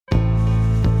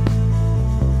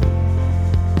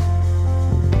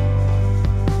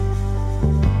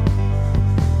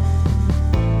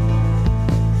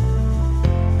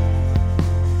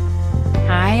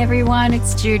everyone.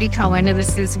 It's Judy Cohen, and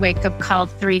this is Wake Up Call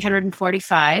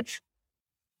 345.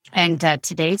 And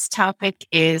today's topic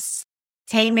is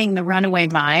taming the runaway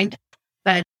mind.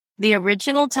 But the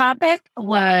original topic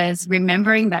was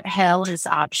remembering that hell is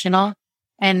optional.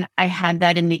 And I had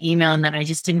that in the email, and then I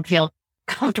just didn't feel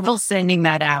comfortable sending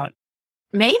that out.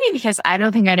 Maybe because I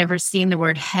don't think I'd ever seen the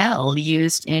word hell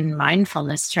used in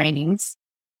mindfulness trainings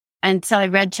until I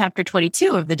read chapter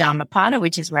 22 of the Dhammapada,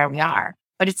 which is where we are.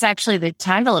 But it's actually the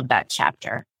title of that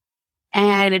chapter.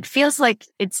 And it feels like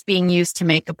it's being used to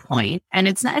make a point. And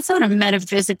it's not a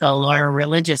metaphysical or a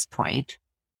religious point.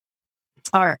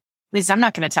 Or at least I'm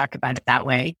not going to talk about it that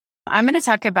way. I'm going to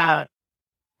talk about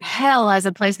hell as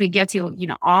a place we get to,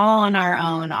 all on our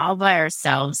own, all by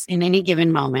ourselves in any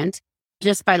given moment,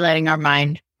 just by letting our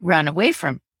mind run away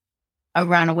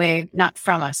not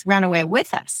from us, run away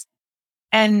with us.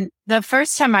 And the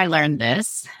first time I learned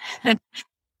this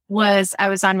was I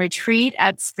was on retreat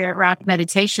at Spirit Rock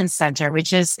Meditation Center,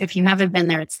 which is, if you haven't been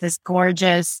there, it's this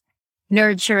gorgeous,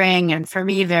 nurturing, and for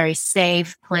me, very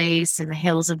safe place in the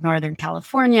hills of Northern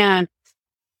California. And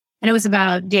it was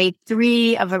about day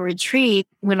 3 of a retreat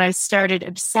when I started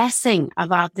obsessing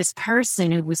about this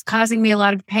person who was causing me a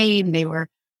lot of pain. They were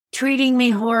treating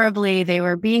me horribly. They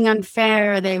were being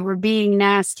unfair. They were being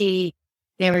nasty.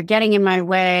 They were getting in my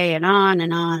way, and on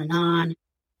and on and on.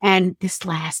 And this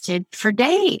lasted for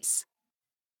days.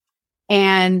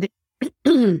 And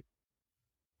if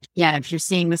you're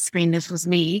seeing the screen, this was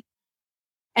me.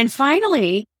 And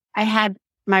finally, I had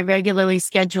my regularly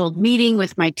scheduled meeting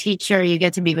with my teacher. You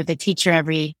get to meet with a teacher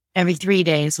every 3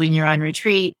 days when you're on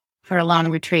retreat for a long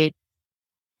retreat.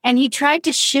 And he tried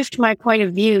to shift my point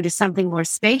of view to something more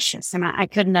spacious, and I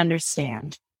couldn't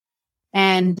understand.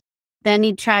 And then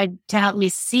he tried to help me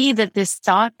see that this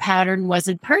thought pattern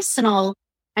wasn't personal,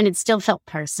 and it still felt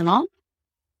personal.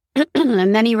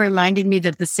 And then he reminded me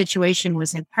that the situation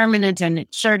was impermanent, and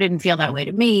it sure didn't feel that way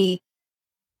to me.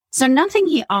 So nothing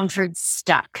he offered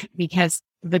stuck because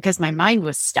my mind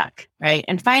was stuck, right?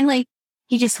 And finally,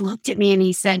 he just looked at me and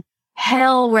he said,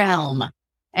 "Hell realm,"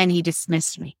 and he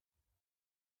dismissed me.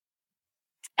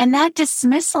 And that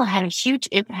dismissal had a huge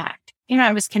impact.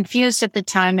 I was confused at the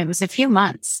time. It was a few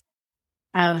months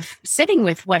of sitting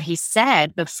with what he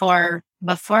said before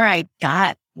I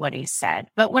got what he said.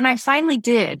 But when I finally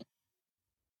did,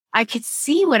 I could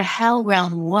see what a hell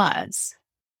realm was,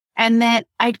 and that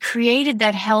I'd created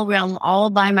that hell realm all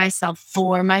by myself,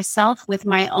 for myself, with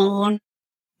my own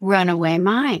runaway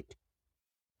mind.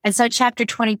 And so chapter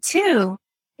 22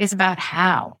 is about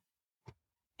how.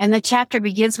 And the chapter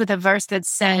begins with a verse that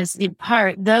says, in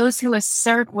part, "Those who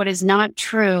assert what is not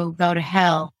true go to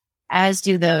hell, as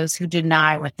do those who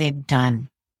deny what they've done."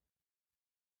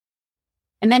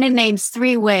 And then it names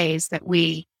 3 ways that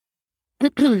we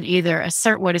either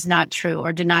assert what is not true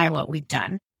or deny what we've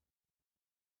done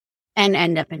and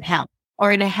end up in hell,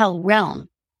 or in a hell realm,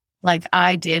 like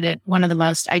I did at one of the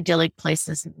most idyllic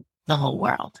places in the whole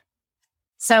world.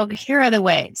 So here are the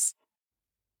ways.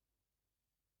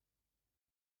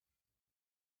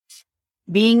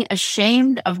 Being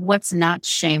ashamed of what's not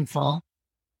shameful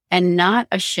and not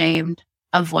ashamed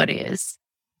of what is.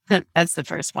 That's the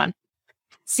first one.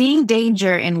 Seeing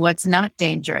danger in what's not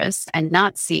dangerous and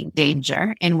not seeing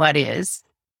danger in what is.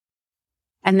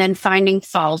 And then finding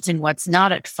fault in what's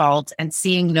not at fault and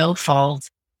seeing no fault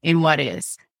in what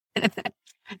is.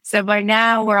 So by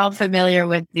now we're all familiar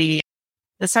with the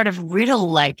sort of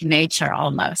riddle-like nature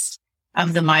almost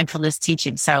of the mindfulness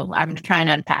teaching. So I'm trying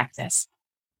to unpack this.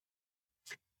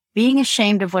 Being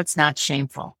ashamed of what's not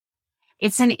shameful. I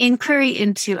think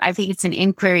it's an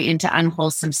inquiry into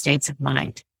unwholesome states of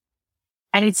mind.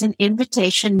 And it's an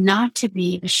invitation not to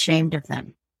be ashamed of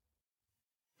them.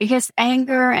 Because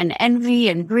anger and envy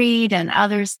and greed and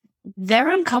others, they're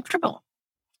uncomfortable.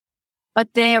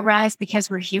 But they arise because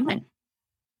we're human.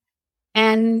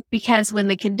 And because when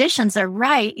the conditions are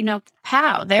right,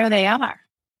 there they are.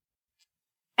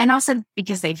 And also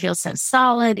because they feel so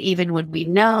solid, even when we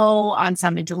know on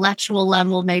some intellectual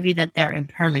level, maybe that they're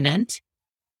impermanent.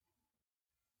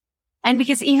 And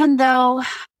because even though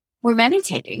we're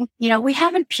meditating, we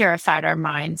haven't purified our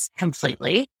minds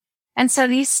completely. And so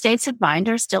these states of mind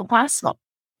are still possible.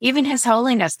 Even His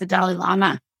Holiness, the Dalai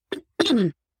Lama,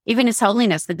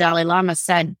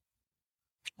 said,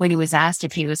 when he was asked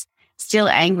if he was still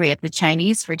angry at the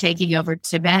Chinese for taking over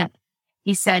Tibet,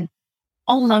 he said,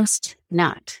 "Almost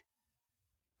not."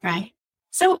 Right?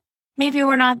 So maybe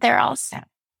we're not there also.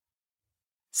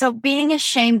 So being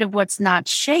ashamed of what's not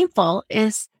shameful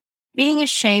is being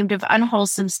ashamed of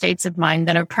unwholesome states of mind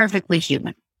that are perfectly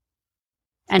human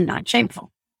and not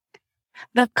shameful.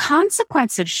 The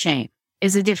consequence of shame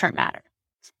is a different matter.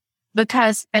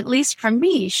 Because at least for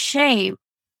me, shame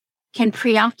can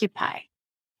preoccupy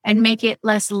and make it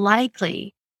less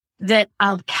likely that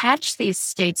I'll catch these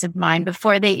states of mind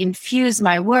before they infuse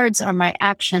my words or my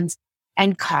actions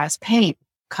and cause pain,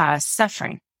 cause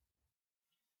suffering.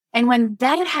 And when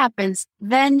that happens,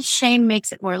 then shame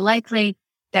makes it more likely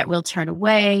that we'll turn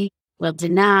away, we'll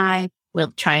deny,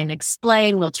 we'll try and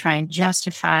explain, we'll try and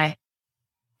justify.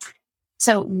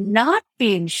 So not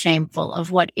being shameful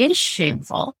of what is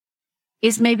shameful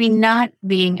is maybe not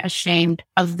being ashamed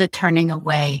of the turning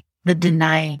away, the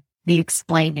denying, the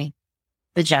explaining,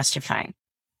 the justifying.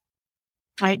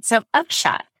 All right. So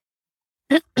upshot.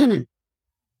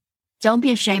 Don't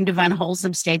be ashamed of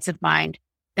unwholesome states of mind.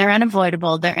 They're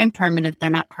unavoidable. They're impermanent. They're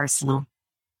not personal.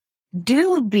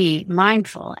 Do be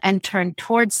mindful and turn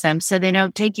towards them so they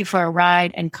don't take you for a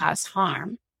ride and cause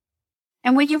harm.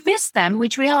 And when you miss them,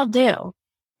 which we all do,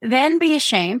 then be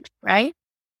ashamed, right?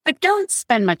 But don't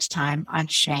spend much time on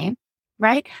shame,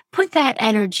 right? Put that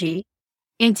energy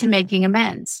into making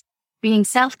amends, being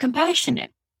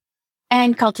self-compassionate,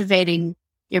 and cultivating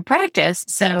your practice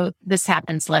so this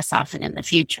happens less often in the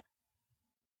future.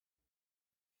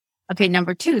 Okay,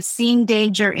 number 2, seeing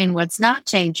danger in what's not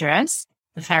dangerous,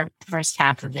 the first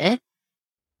half of it,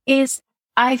 is,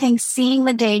 I think, seeing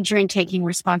the danger and taking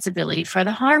responsibility for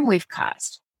the harm we've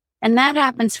caused. And that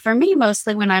happens for me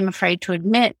mostly when I'm afraid to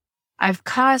admit I've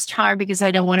caused harm because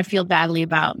I don't want to feel badly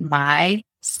about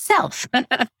myself.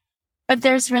 But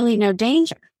there's really no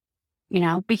danger,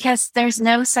 because there's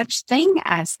no such thing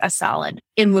as a solid,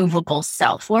 immovable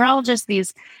self. We're all just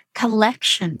these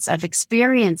collections of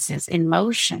experiences in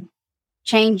motion,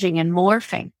 changing and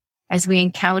morphing as we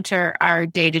encounter our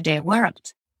day-to-day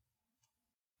world.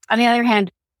 On the other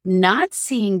hand, not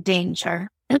seeing danger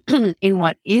in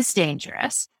what is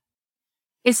dangerous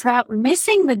is about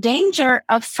missing the danger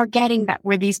of forgetting that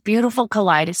we're these beautiful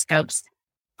kaleidoscopes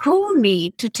who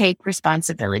need to take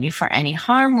responsibility for any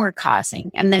harm we're causing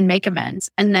and then make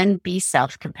amends and then be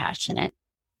self-compassionate.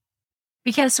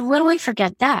 Because when we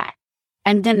forget that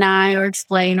and deny or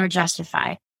explain or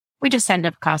justify, we just end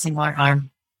up causing more harm.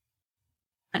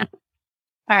 All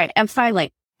right. And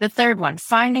finally, the third one,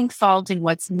 finding fault in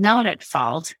what's not at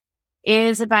fault,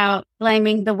 is about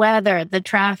blaming the weather, the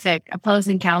traffic,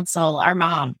 opposing counsel, our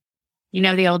mom. You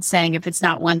know the old saying, if it's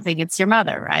not one thing, it's your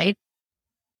mother, right?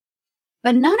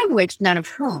 But none of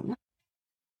whom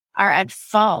are at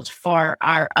fault for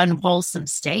our unwholesome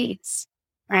states,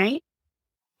 right?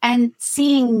 And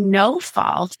seeing no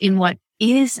fault in what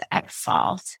is at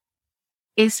fault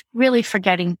is really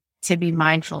forgetting to be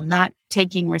mindful, not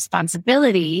taking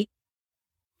responsibility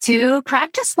to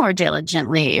practice more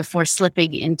diligently if we're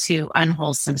slipping into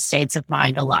unwholesome states of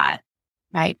mind a lot,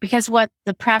 right? Because what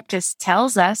the practice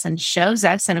tells us and shows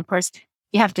us, and of course,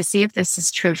 you have to see if this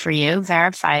is true for you,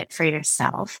 verify it for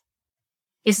yourself,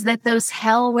 is that those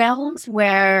hell realms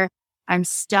where I'm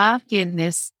stuck in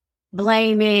this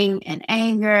blaming and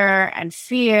anger and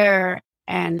fear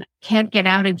and can't get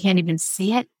out and can't even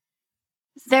see it,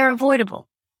 they're avoidable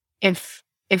if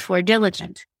we're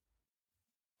diligent.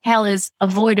 Hell is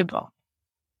avoidable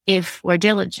if we're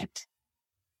diligent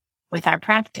with our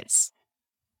practice.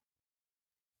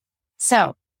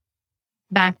 So,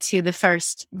 back to the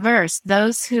first verse,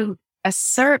 those who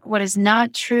assert what is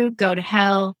not true go to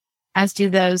hell, as do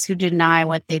those who deny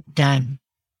what they've done.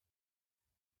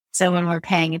 So when we're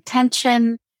paying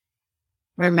attention,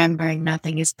 remembering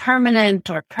nothing is permanent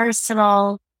or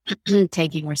personal,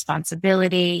 taking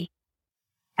responsibility,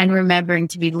 and remembering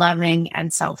to be loving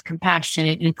and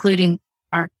self-compassionate, including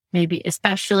maybe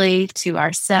especially to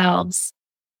ourselves,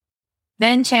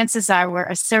 then chances are we're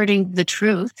asserting the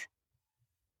truth.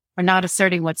 We're not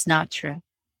asserting what's not true.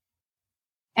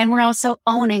 And we're also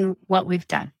owning what we've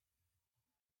done.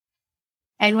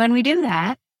 And when we do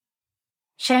that,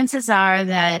 chances are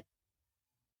that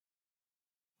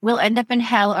we'll end up in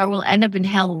hell, or we'll end up in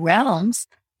hell realms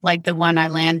like the one I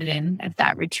landed in at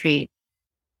that retreat,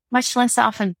 much less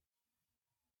often.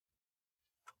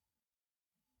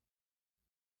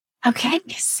 Okay,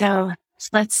 so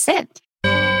let's sit.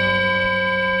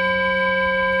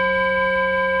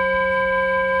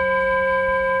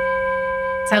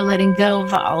 So letting go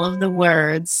of all of the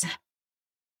words,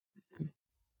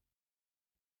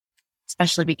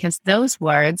 especially because those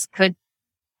words could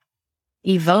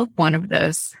evoke one of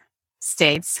those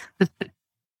states,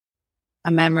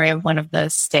 a memory of one of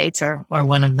those states or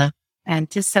one of them. And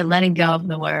just so letting go of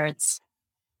the words,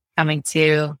 coming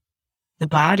to the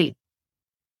body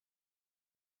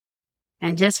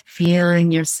and just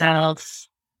feeling yourself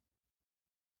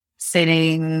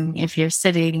sitting, if you're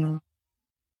sitting,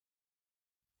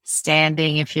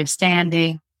 standing, if you're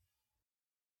standing,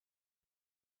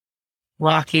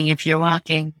 Walking if you're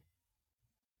walking,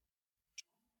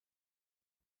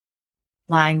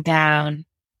 lying down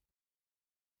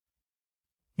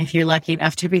if you're lucky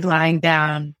enough to be lying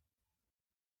down.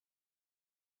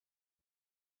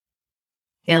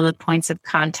 Feel the points of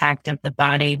contact of the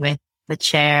body with the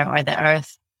chair or the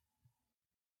earth.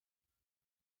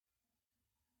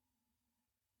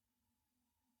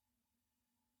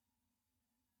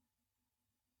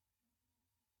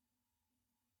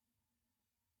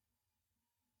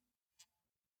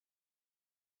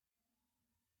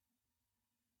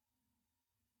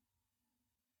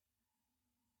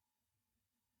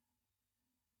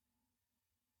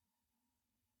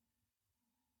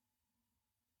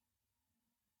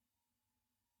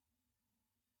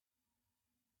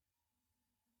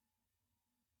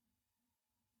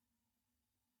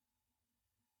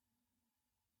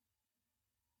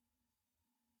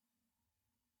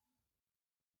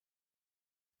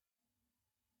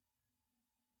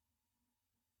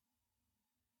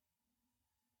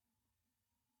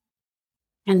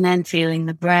 And then feeling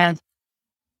the breath,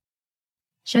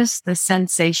 just the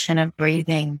sensation of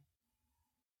breathing.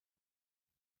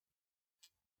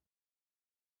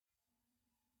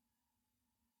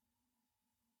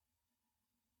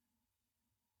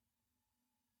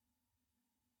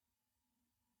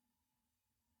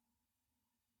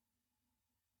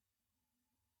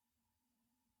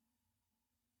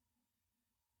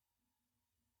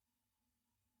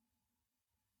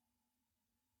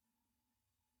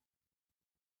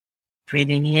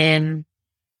 Breathing in,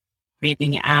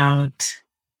 breathing out.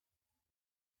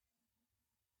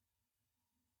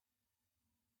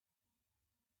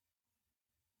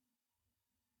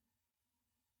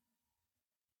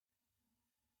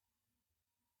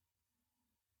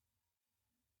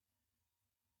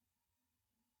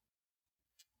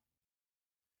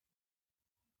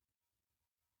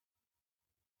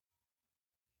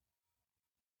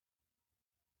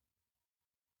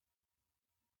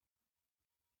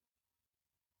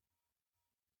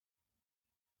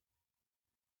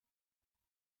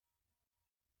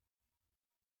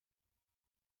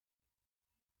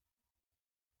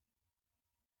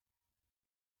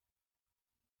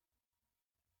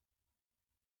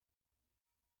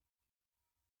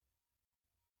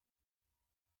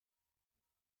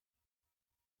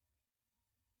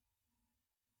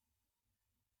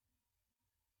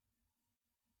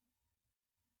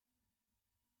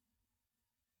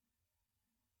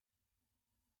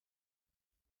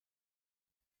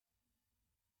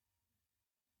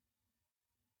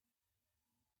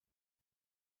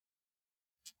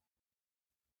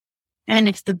 And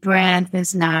if the breath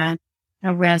is not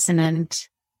a resonant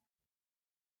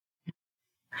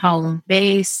home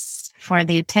base for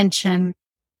the attention,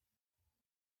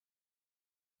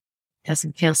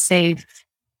 doesn't feel safe,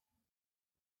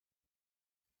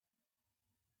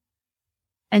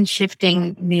 and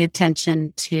shifting the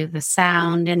attention to the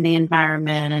sound in the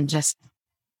environment and just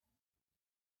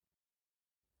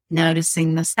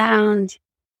noticing the sound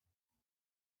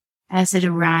as it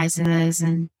arises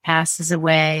and passes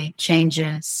away,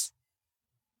 changes,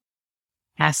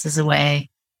 passes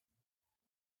away.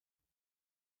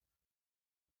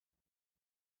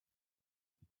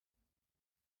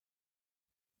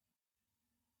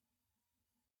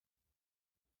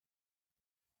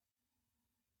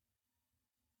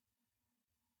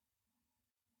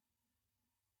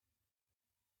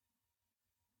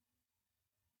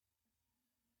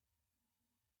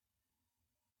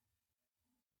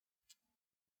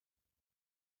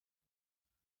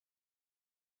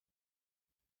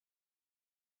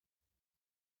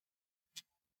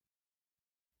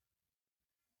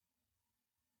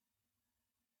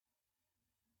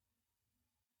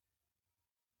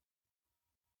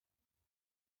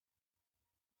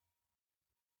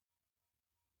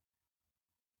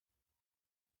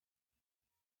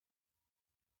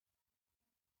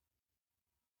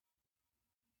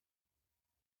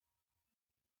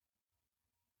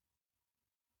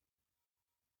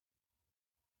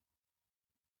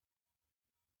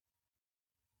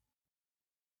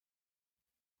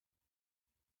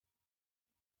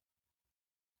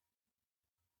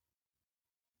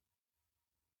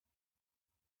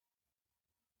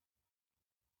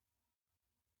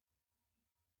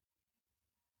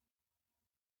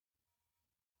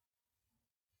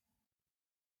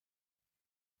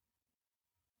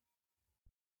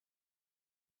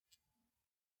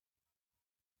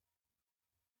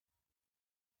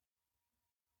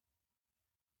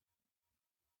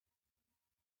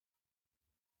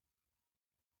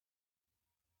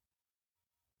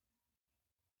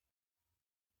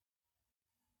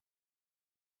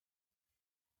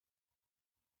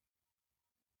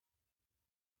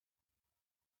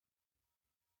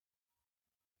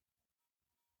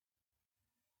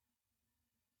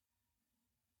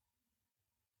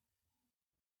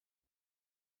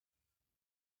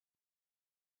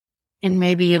 And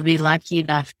maybe you'll be lucky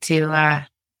enough to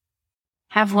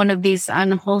have one of these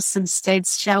unwholesome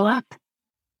states show up.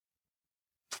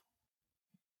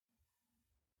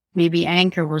 Maybe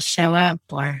anger will show up,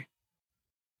 or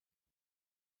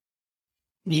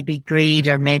maybe greed,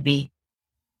 or maybe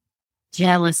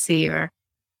jealousy, or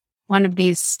one of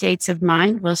these states of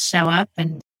mind will show up,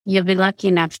 and you'll be lucky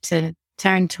enough to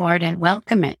turn toward and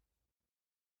welcome it.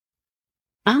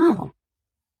 Oh,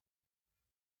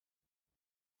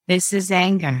 this is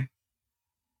anger.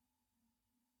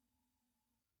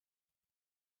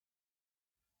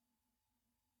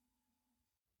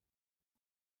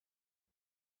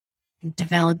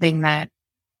 Developing that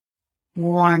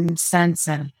warm sense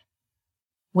of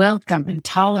welcome and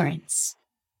tolerance.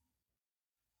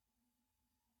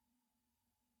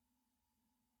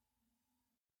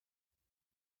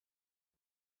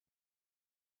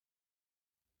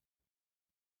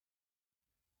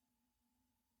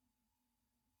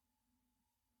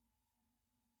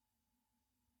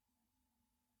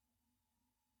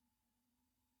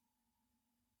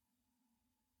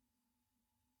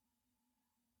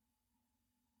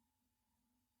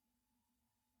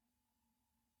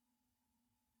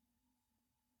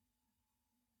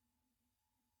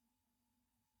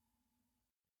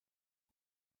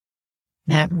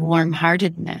 That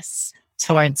warm-heartedness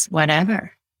towards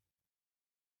whatever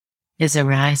is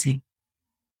arising.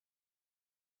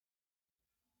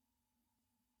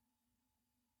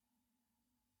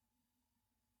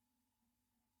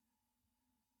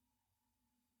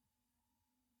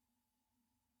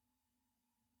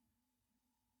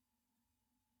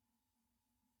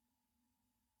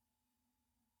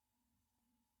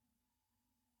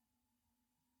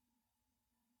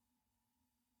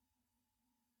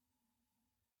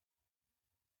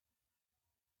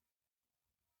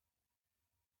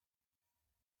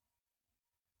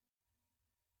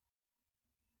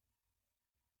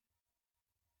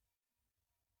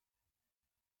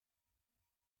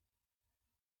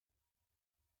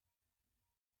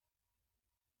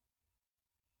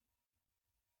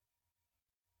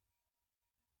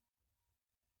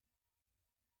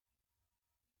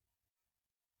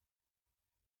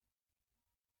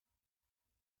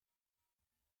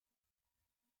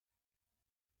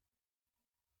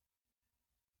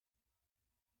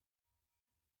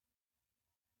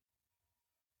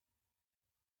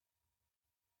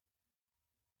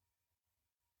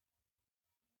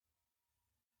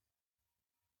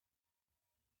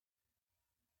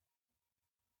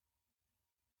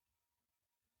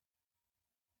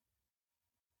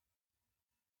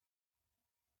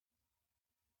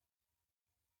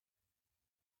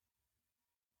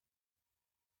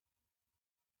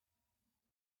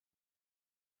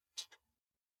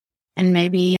 And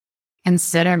maybe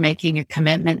consider making a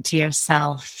commitment to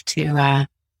yourself to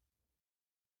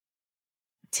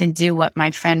do what my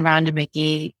friend Rhonda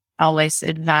McGee always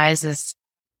advises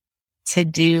to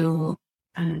do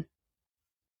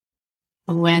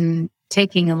when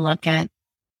taking a look at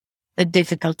the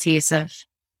difficulties of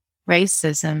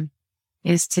racism,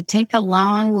 is to take a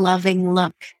long, loving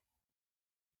look.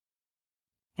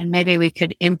 And maybe we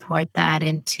could import that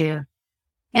into,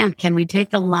 can we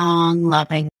take a long,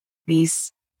 loving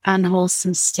these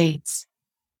unwholesome states?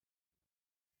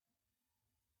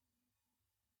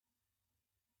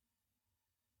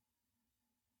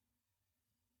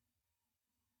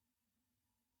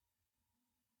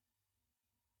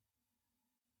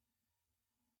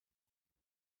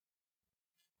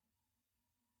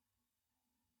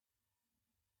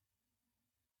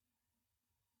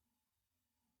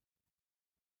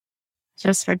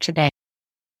 Just for today.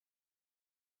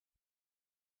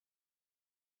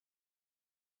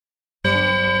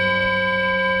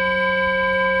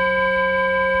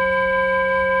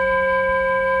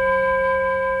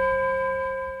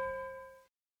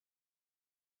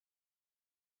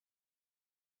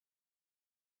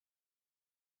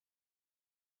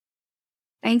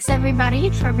 Thanks, everybody,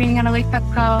 for being on a wake-up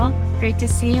call. Great to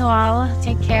see you all.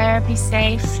 Take care. Be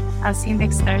safe. I'll see you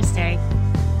next Thursday.